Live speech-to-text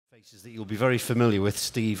Faces that you'll be very familiar with,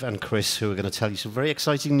 Steve and Chris, who are going to tell you some very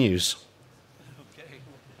exciting news. Okay.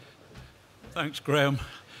 Thanks, Graham.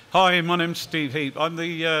 Hi, my name's Steve Heap. I'm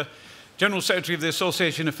the General Secretary of the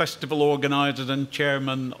Association of Festival Organisers and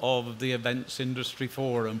Chairman of the Events Industry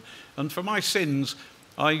Forum. And for my sins,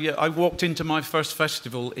 I walked into my first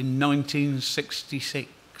festival in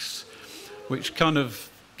 1966, which kind of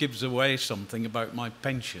gives away something about my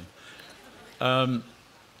pension.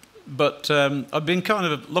 But I've been kind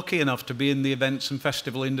of lucky enough to be in the events and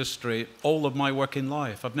festival industry all of my working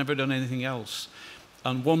life. I've never done anything else.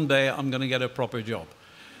 And one day I'm going to get a proper job.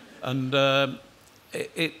 And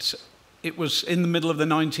it was in the middle of the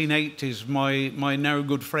 1980s, my now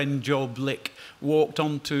good friend Joe Blick walked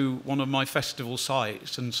onto one of my festival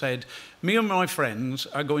sites and said, "Me and my friends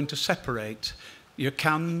are going to separate your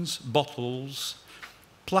cans, bottles,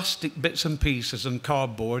 plastic bits and pieces and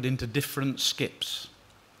cardboard into different skips."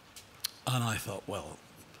 And I thought, well,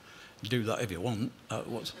 do that if you want.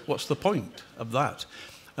 What's the point of that?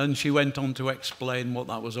 And she went on to explain what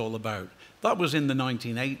that was all about. That was in the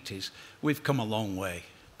 1980s. We've come a long way,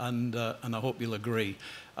 and I hope you'll agree.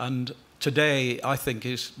 And today, I think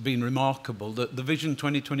it's been remarkable that the Vision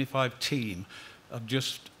 2025 team have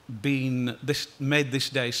just made this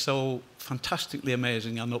day so fantastically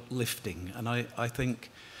amazing and uplifting. And I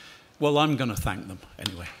think, well, I'm going to thank them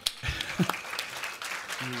anyway.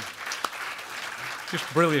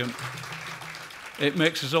 Just brilliant. It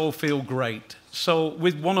makes us all feel great. So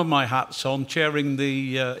with one of my hats on, chairing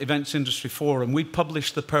the Events Industry Forum, we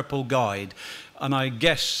published the Purple Guide, and I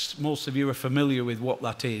guess most of you are familiar with what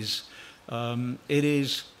that is. It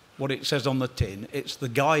is what it says on the tin. It's the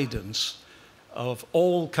guidance of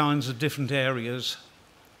all kinds of different areas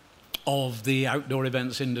of the outdoor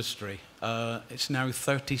events industry. It's now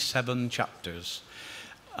 37 chapters.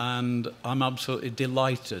 And I'm absolutely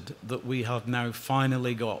delighted that we have now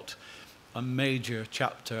finally got a major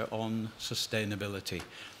chapter on sustainability.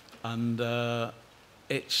 And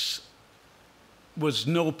it was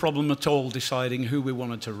no problem at all deciding who we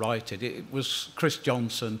wanted to write it. It was Chris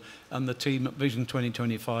Johnson and the team at Vision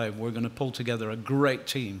 2025. We're going to pull together a great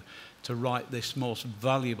team to write this most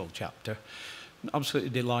valuable chapter. I'm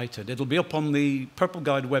absolutely delighted. It'll be up on the Purple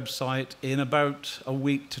Guide website in about a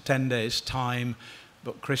week to 10 days' time.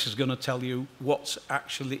 But Chris is going to tell you what's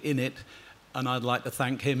actually in it, and I'd like to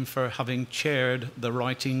thank him for having chaired the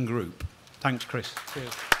writing group. Thanks, Chris.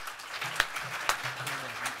 Cheers.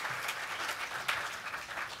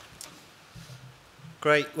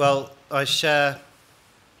 Great. Well, I share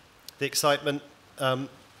the excitement.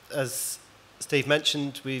 As Steve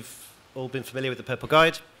mentioned, we've all been familiar with the Purple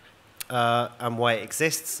Guide and why it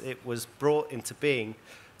exists. It was brought into being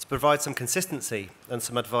to provide some consistency and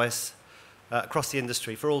some advice across the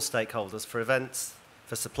industry for all stakeholders, for events,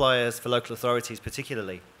 for suppliers, for local authorities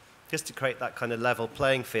particularly, just to create that kind of level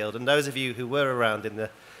playing field. And those of you who were around in the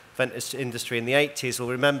event industry in the 80s will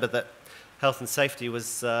remember that health and safety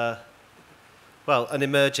was, well, an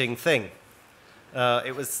emerging thing.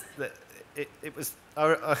 I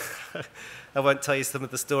won't tell you some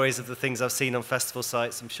of the stories of the things I've seen on festival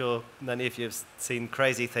sites. I'm sure many of you have seen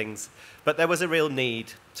crazy things. But there was a real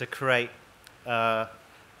need to create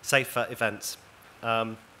safer events.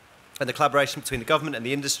 And the collaboration between the government and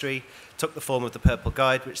the industry took the form of the Purple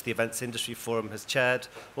Guide, which the Events Industry Forum has chaired.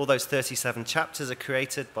 All those 37 chapters are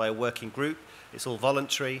created by a working group. It's all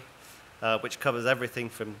voluntary, which covers everything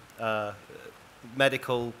from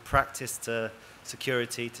medical practice to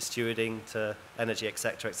security to stewarding to energy,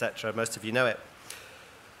 etc., etc. Most of you know it.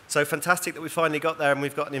 So fantastic that we finally got there, and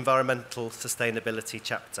we've got an environmental sustainability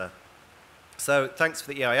chapter. So thanks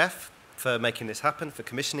for the EIF for making this happen, for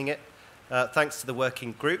commissioning it. Thanks to the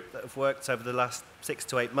working group that have worked over the last 6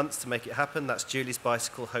 to 8 months to make it happen. That's Julie's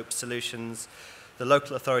Bicycle, Hope Solutions, the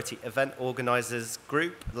Local Authority Event Organisers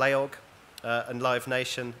Group, LAOG, and Live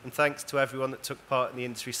Nation. And thanks to everyone that took part in the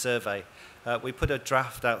industry survey. We put a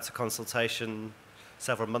draft out to consultation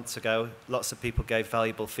several months ago. Lots of people gave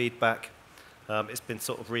valuable feedback. It's been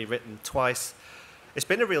sort of rewritten twice. It's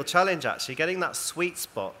been a real challenge, actually, getting that sweet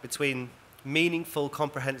spot between meaningful,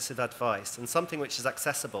 comprehensive advice and something which is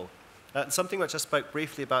accessible. Something which I spoke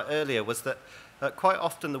briefly about earlier was that quite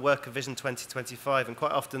often the work of Vision 2025, and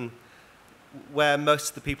quite often where most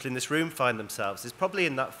of the people in this room find themselves, is probably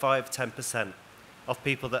in that 5–10% of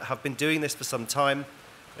people that have been doing this for some time.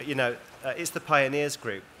 You know, it's the pioneers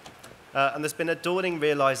group. And there's been a dawning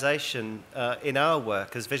realization in our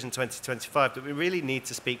work as Vision 2025 that we really need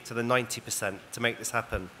to speak to the 90% to make this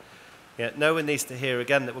happen. Yeah, no one needs to hear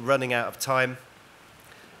again that we're running out of time.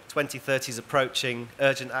 2030 is approaching,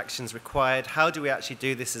 urgent actions required. How do we actually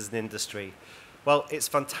do this as an industry? Well, it's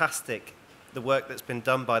fantastic the work that's been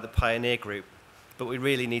done by the pioneer group, but we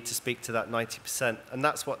really need to speak to that 90%, and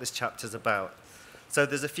that's what this chapter's about. So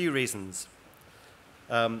there's a few reasons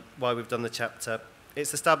why we've done the chapter.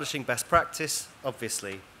 It's establishing best practice,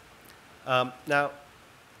 obviously. Now,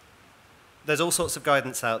 there's all sorts of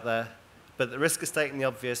guidance out there, but at the risk of stating the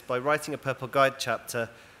obvious, by writing a Purple Guide chapter,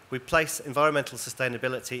 we place environmental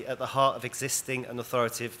sustainability at the heart of existing and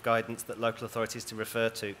authoritative guidance that local authorities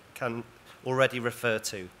can already refer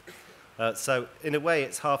to. So in a way,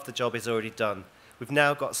 it's half the job is already done. We've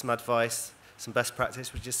now got some advice, some best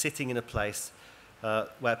practice, which is sitting in a place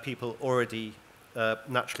where people already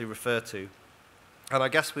naturally refer to. And I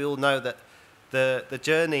guess we all know that the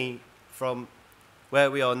journey from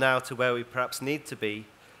where we are now to where we perhaps need to be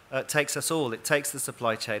takes us all. It takes the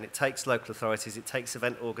supply chain, it takes local authorities, it takes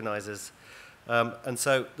event organisers. And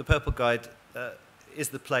so the Purple Guide is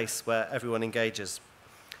the place where everyone engages.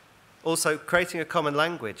 Also, creating a common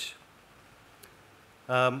language.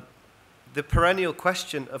 The perennial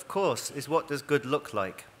question, of course, is what does good look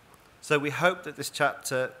like? So we hope that this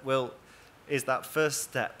chapter is that first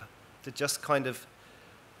step to just kind of,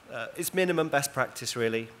 it's minimum best practice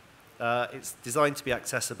really. It's designed to be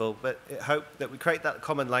accessible, but I hope that we create that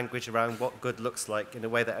common language around what good looks like in a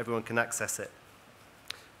way that everyone can access it.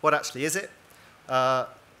 What actually is it?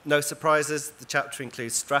 No surprises, the chapter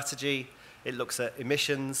includes strategy, it looks at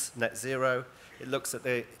emissions, net zero, it looks at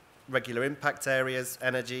the regular impact areas,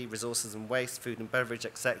 energy, resources and waste, food and beverage,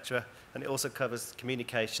 etc. And it also covers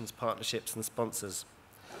communications, partnerships and sponsors.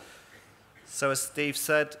 So as Steve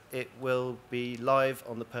said, it will be live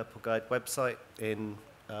on the Purple Guide website in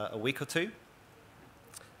a week or two.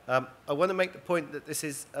 I want to make the point that this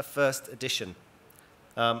is a first edition,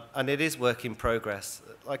 and it is work in progress.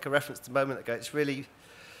 Like I referenced a moment ago, it's really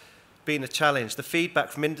been a challenge. The feedback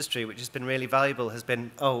from industry, which has been really valuable, has been,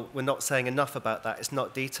 oh, we're not saying enough about that, it's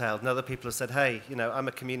not detailed. And other people have said, hey, you know, I'm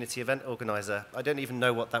a community event organizer, I don't even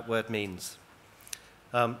know what that word means.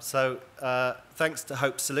 So thanks to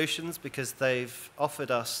Hope Solutions, because they've offered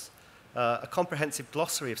us a comprehensive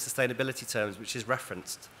glossary of sustainability terms, which is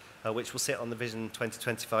referenced, which will sit on the Vision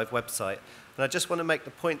 2025 website. And I just want to make the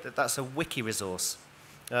point that that's a wiki resource.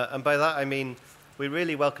 And by that I mean we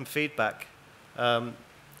really welcome feedback.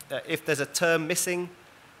 If there's a term missing,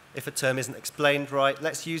 if a term isn't explained right,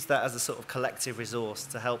 let's use that as a sort of collective resource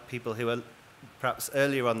to help people who are perhaps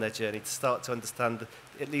earlier on their journey to start to understand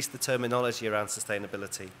at least the terminology around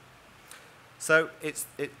sustainability. So it's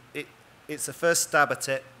a first stab at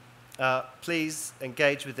it. Please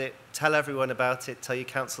engage with it, tell everyone about it, tell your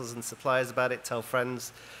councils and suppliers about it, tell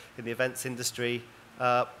friends in the events industry.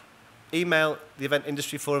 Email the Event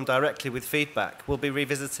Industry Forum directly with feedback. We'll be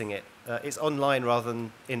revisiting it. It's online rather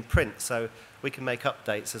than in print, so we can make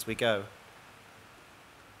updates as we go.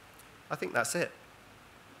 I think that's it.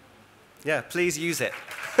 Yeah, please use it.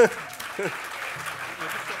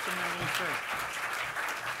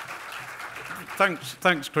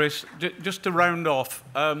 Thanks, Chris. Just to round off,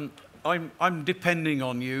 I'm depending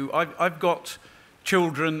on you. I've got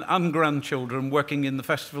children and grandchildren working in the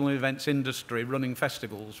festival and events industry, running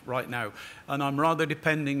festivals right now, and I'm rather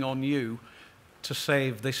depending on you to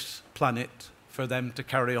save this planet for them to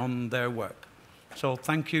carry on their work. So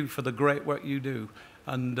thank you for the great work you do,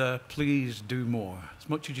 and please do more, as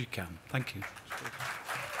much as you can. Thank you.